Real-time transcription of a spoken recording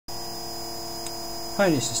Hi,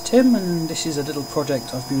 this is Tim, and this is a little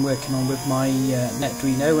project I've been working on with my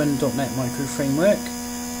Netduino and .NET Micro framework,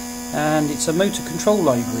 and it's a motor control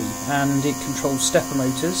library, and it controls stepper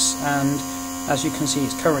motors, and as you can see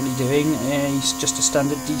it's currently doing is just a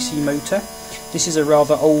standard DC motor. This is a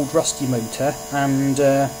rather old rusty motor, and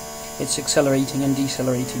it's accelerating and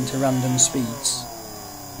decelerating to random speeds,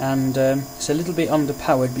 and it's a little bit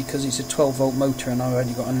underpowered because it's a 12 volt motor and I've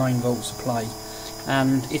only got a 9 volt supply.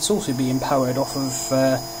 And it's also being powered off of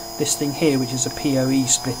this thing here, which is a PoE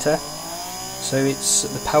splitter. So it's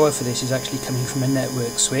the power for this is actually coming from a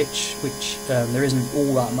network switch, which there isn't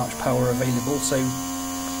all that much power available, so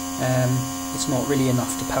it's not really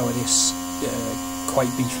enough to power this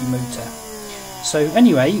quite beefy motor. So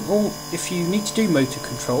anyway, if you need to do motor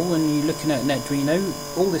control and you're looking at Netduino,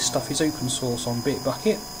 all this stuff is open source on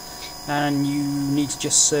Bitbucket, and you need to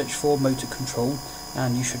just search for motor control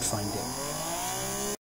and you should find it.